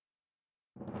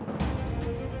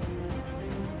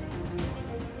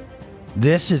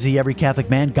This is the Every Catholic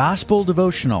Man Gospel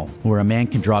Devotional, where a man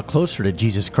can draw closer to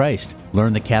Jesus Christ,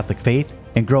 learn the Catholic faith,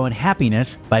 and grow in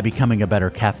happiness by becoming a better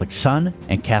Catholic son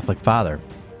and Catholic father.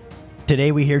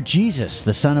 Today we hear Jesus,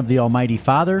 the Son of the Almighty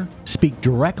Father, speak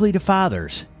directly to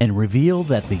fathers and reveal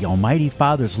that the Almighty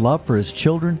Father's love for his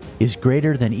children is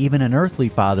greater than even an earthly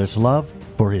father's love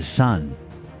for his son.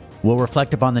 We'll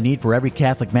reflect upon the need for every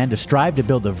Catholic man to strive to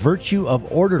build the virtue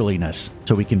of orderliness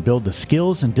so we can build the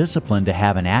skills and discipline to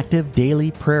have an active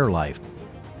daily prayer life.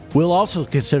 We'll also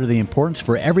consider the importance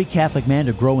for every Catholic man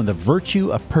to grow in the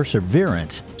virtue of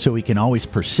perseverance so he can always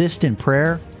persist in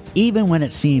prayer even when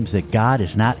it seems that God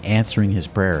is not answering his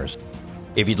prayers.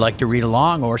 If you'd like to read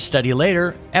along or study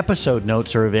later, episode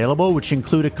notes are available, which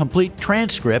include a complete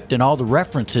transcript and all the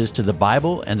references to the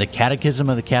Bible and the Catechism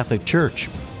of the Catholic Church.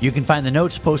 You can find the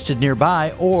notes posted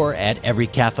nearby or at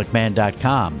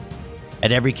everycatholicman.com.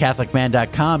 At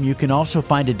everycatholicman.com, you can also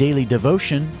find a daily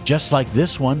devotion just like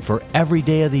this one for every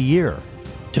day of the year.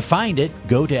 To find it,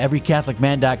 go to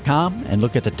everycatholicman.com and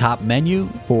look at the top menu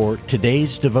for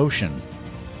today's devotion.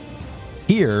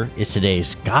 Here is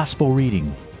today's Gospel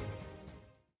reading.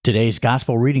 Today's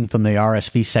Gospel reading from the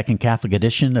RSV Second Catholic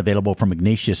Edition, available from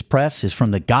Ignatius Press, is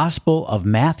from the Gospel of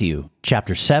Matthew,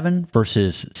 chapter 7,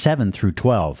 verses 7 through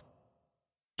 12.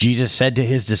 Jesus said to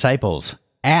his disciples,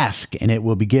 "Ask, and it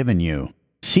will be given you.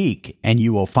 Seek, and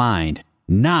you will find.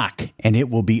 Knock, and it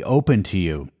will be opened to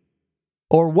you.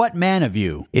 Or what man of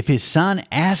you, if his son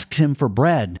asks him for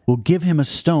bread, will give him a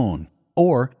stone?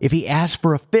 Or if he asks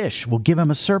for a fish, will give him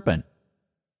a serpent?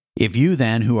 If you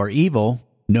then, who are evil,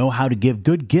 know how to give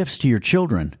good gifts to your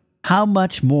children, how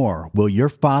much more will your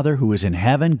Father who is in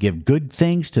heaven give good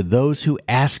things to those who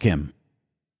ask him?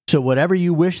 So whatever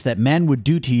you wish that men would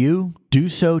do to you, do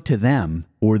so to them,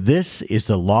 for this is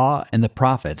the law and the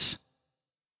prophets."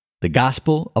 The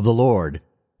Gospel of the Lord.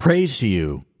 Praise to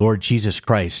you, Lord Jesus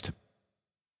Christ.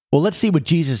 Well, let's see what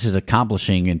Jesus is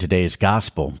accomplishing in today's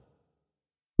Gospel.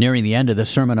 Nearing the end of the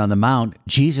Sermon on the Mount,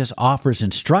 Jesus offers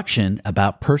instruction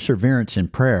about perseverance in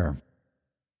prayer.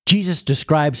 Jesus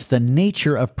describes the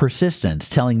nature of persistence,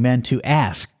 telling men to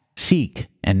ask, seek,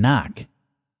 and knock.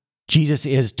 Jesus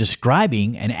is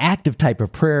describing an active type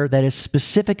of prayer that is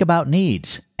specific about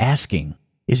needs, asking,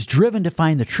 is driven to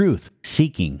find the truth,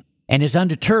 seeking, and is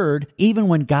undeterred even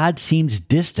when God seems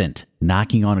distant,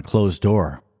 knocking on a closed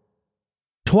door.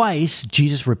 Twice,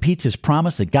 Jesus repeats his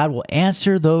promise that God will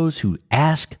answer those who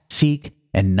ask, seek,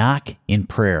 and knock in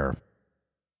prayer.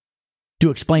 To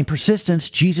explain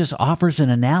persistence, Jesus offers an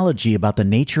analogy about the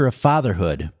nature of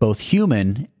fatherhood, both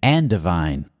human and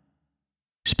divine.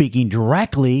 Speaking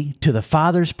directly to the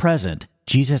fathers present,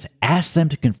 Jesus asks them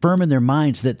to confirm in their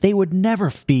minds that they would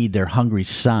never feed their hungry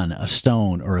son a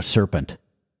stone or a serpent.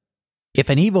 If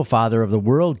an evil father of the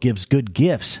world gives good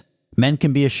gifts, men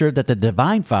can be assured that the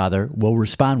divine Father will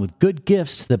respond with good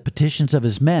gifts to the petitions of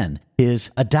his men,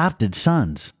 his adopted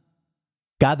sons.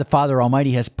 God the Father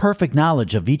Almighty has perfect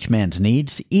knowledge of each man's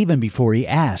needs, even before he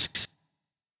asks.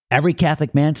 Every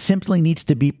Catholic man simply needs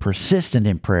to be persistent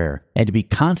in prayer and to be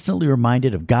constantly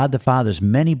reminded of God the Father's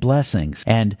many blessings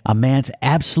and a man's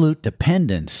absolute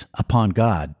dependence upon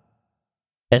God.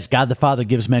 As God the Father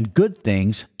gives men good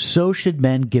things, so should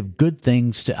men give good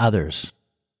things to others.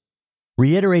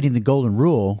 Reiterating the golden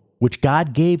rule, which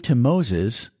God gave to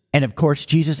Moses, and of course,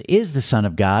 Jesus is the Son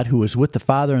of God who was with the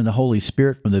Father and the Holy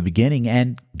Spirit from the beginning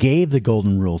and gave the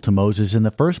golden rule to Moses in the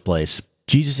first place.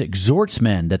 Jesus exhorts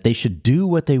men that they should do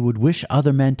what they would wish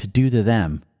other men to do to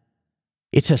them.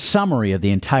 It's a summary of the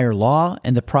entire law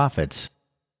and the prophets.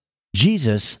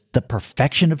 Jesus, the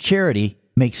perfection of charity,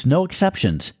 makes no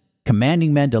exceptions,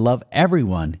 commanding men to love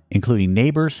everyone, including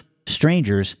neighbors,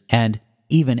 strangers, and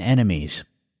even enemies.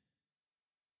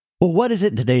 Well, what is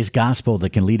it in today's gospel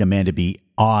that can lead a man to be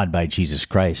awed by Jesus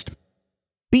Christ?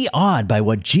 Be awed by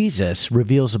what Jesus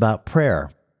reveals about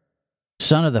prayer.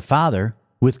 Son of the Father,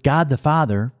 with God the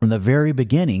Father from the very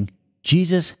beginning,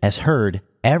 Jesus has heard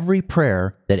every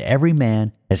prayer that every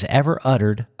man has ever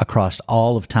uttered across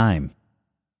all of time.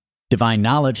 Divine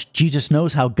knowledge, Jesus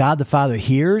knows how God the Father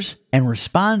hears and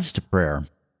responds to prayer.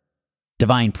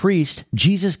 Divine priest,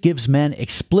 Jesus gives men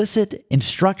explicit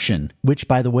instruction, which,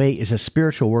 by the way, is a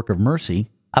spiritual work of mercy,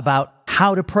 about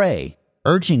how to pray,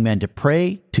 urging men to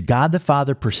pray to God the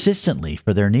Father persistently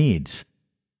for their needs.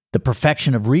 The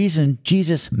perfection of reason,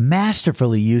 Jesus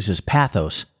masterfully uses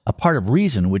pathos, a part of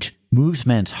reason which moves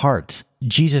men's hearts.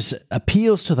 Jesus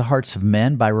appeals to the hearts of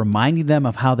men by reminding them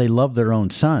of how they love their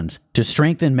own sons, to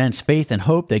strengthen men's faith and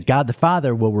hope that God the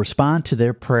Father will respond to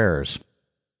their prayers.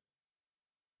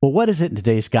 Well, what is it in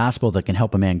today's gospel that can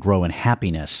help a man grow in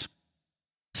happiness?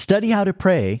 Study how to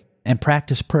pray and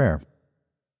practice prayer.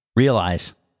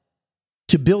 Realize,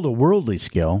 to build a worldly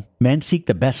skill, men seek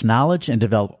the best knowledge and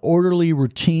develop orderly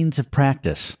routines of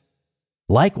practice.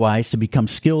 Likewise, to become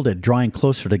skilled at drawing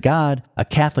closer to God, a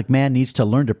Catholic man needs to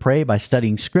learn to pray by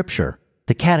studying Scripture,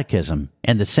 the Catechism,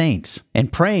 and the saints,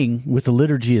 and praying with the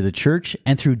liturgy of the Church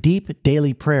and through deep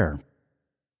daily prayer.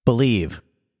 Believe.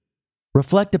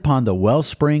 Reflect upon the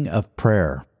wellspring of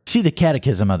prayer. See the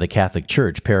Catechism of the Catholic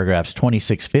Church, paragraphs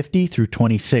 2650 through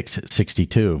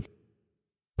 2662.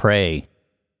 Pray.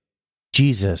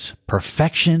 Jesus,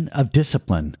 perfection of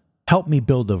discipline, help me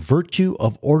build the virtue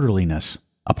of orderliness,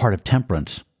 a part of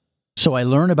temperance. So I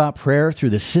learn about prayer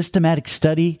through the systematic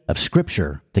study of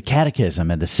Scripture, the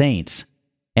Catechism, and the saints,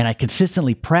 and I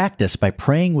consistently practice by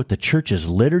praying with the Church's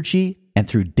liturgy and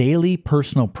through daily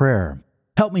personal prayer.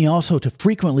 Help me also to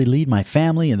frequently lead my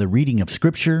family in the reading of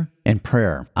Scripture and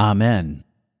prayer. Amen.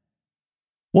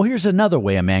 Well, here's another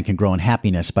way a man can grow in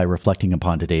happiness by reflecting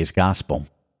upon today's gospel.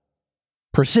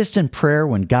 Persist in prayer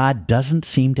when God doesn't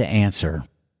seem to answer.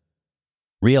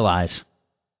 Realize,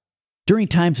 during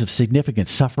times of significant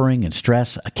suffering and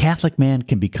stress, a Catholic man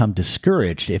can become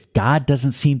discouraged if God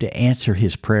doesn't seem to answer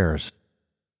his prayers.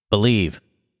 Believe.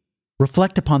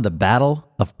 Reflect upon the battle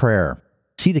of prayer.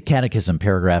 See the Catechism,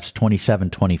 paragraphs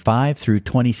 2725 through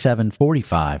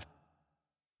 2745.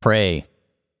 Pray.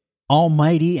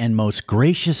 Almighty and most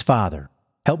gracious Father,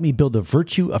 help me build the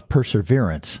virtue of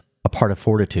perseverance, a part of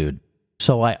fortitude,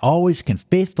 so I always can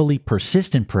faithfully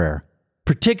persist in prayer,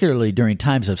 particularly during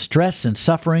times of stress and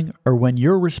suffering or when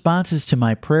your responses to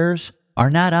my prayers are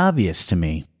not obvious to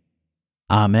me.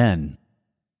 Amen.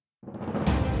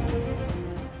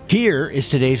 Here is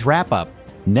today's wrap-up.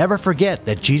 Never forget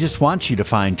that Jesus wants you to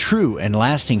find true and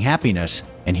lasting happiness,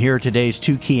 and here are today's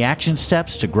 2 key action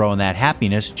steps to grow in that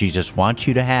happiness Jesus wants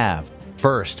you to have.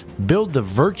 First, build the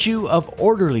virtue of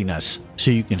orderliness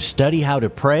so you can study how to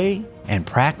pray and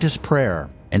practice prayer.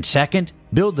 And second,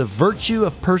 build the virtue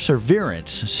of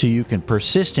perseverance so you can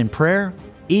persist in prayer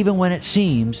even when it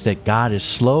seems that God is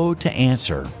slow to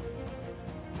answer.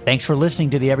 Thanks for listening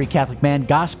to the Every Catholic Man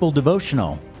Gospel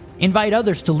Devotional. Invite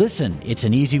others to listen. It's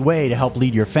an easy way to help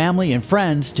lead your family and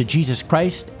friends to Jesus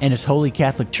Christ and His Holy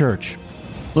Catholic Church.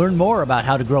 Learn more about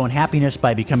how to grow in happiness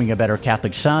by becoming a better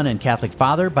Catholic son and Catholic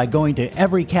father by going to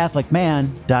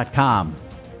everycatholicman.com.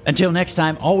 Until next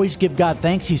time, always give God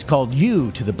thanks He's called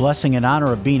you to the blessing and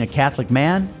honor of being a Catholic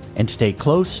man, and stay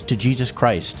close to Jesus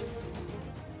Christ.